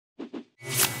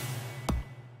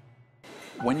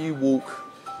When you walk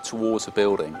towards a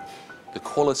building, the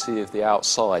quality of the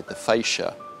outside, the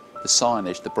fascia, the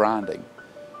signage, the branding,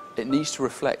 it needs to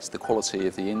reflect the quality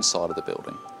of the inside of the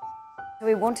building.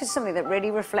 We wanted something that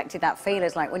really reflected that feel,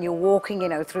 as like when you're walking,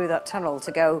 through that tunnel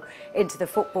to go into the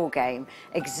football game,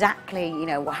 exactly,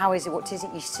 how is it, what is it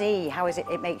you see, how is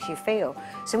it makes you feel.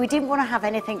 So we didn't want to have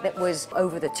anything that was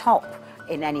over the top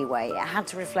in any way. It had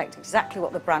to reflect exactly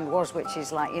what the brand was, which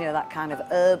is like, that kind of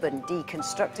urban,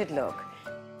 deconstructed look.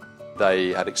 They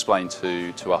had explained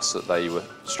to us that they were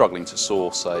struggling to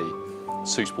source a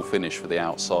suitable finish for the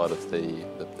outside of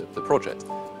the project,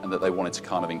 and that they wanted to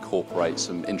kind of incorporate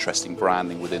some interesting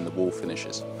branding within the wall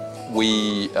finishes.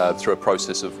 We, through a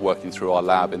process of working through our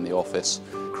lab in the office,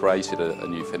 created a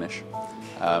new finish,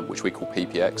 which we call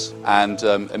PPX, and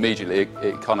immediately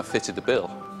it kind of fitted the bill.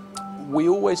 We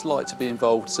always like to be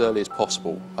involved as early as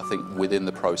possible, I think, within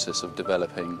the process of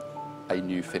developing a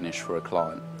new finish for a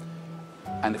client.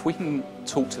 And if we can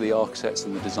talk to the architects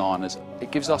and the designers, it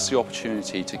gives us the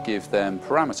opportunity to give them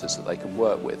parameters that they can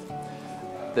work with.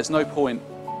 There's no point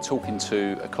talking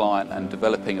to a client and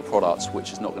developing a product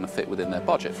which is not going to fit within their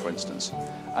budget, for instance.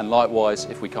 And likewise,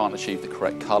 if we can't achieve the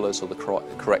correct colours or the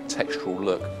correct textural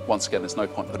look, once again, there's no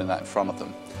point putting that in front of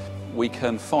them. We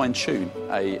can fine-tune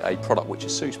a product which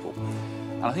is suitable.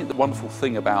 And I think the wonderful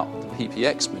thing about the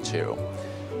PPX material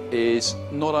is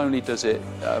not only does it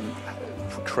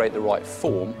create the right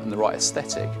form and the right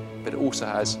aesthetic, but it also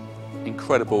has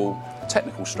incredible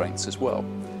technical strengths as well,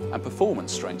 and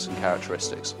performance strengths and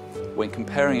characteristics. When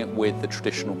comparing it with the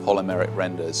traditional polymeric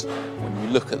renders, when you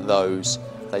look at those,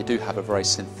 they do have a very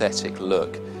synthetic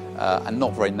look and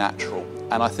not very natural.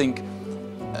 And I think,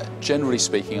 generally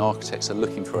speaking, architects are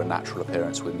looking for a natural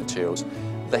appearance with materials.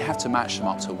 They have to match them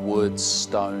up to woods,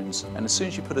 stones, and as soon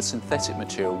as you put a synthetic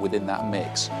material within that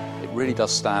mix, it really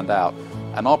does stand out.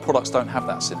 And our products don't have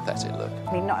that synthetic look.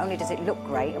 I mean, not only does it look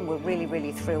great, and we're really,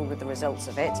 really thrilled with the results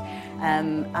of it,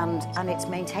 and it's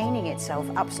maintaining itself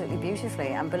absolutely beautifully.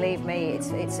 And believe me,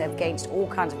 it's against all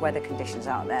kinds of weather conditions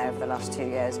out there over the last 2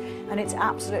 years, and it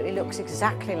absolutely looks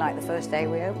exactly like the first day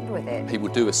we opened with it. People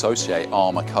do associate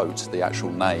Armourcoat, the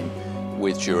actual name,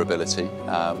 with durability,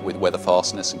 with weather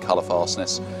fastness and colour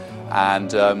fastness.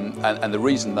 And the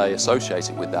reason they associate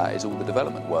it with that is all the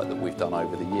development work that we've done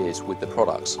over the years with the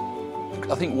products.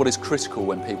 I think what is critical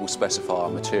when people specify our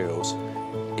materials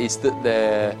is that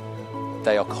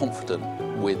they are confident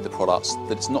with the products,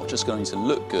 that it's not just going to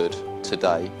look good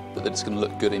today, but that it's going to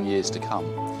look good in years to come.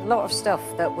 A lot of stuff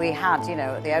that we had,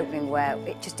 at the opening where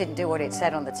it just didn't do what it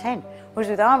said on the tin. Whereas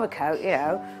with Armourcoat,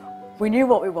 we knew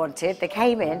what we wanted, they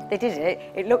came in, they did it,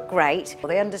 it looked great.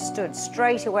 They understood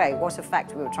straight away what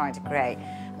effect we were trying to create.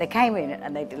 They came in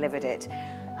and they delivered it.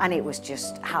 And it was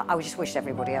just, I just wish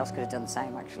everybody else could have done the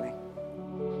same, actually.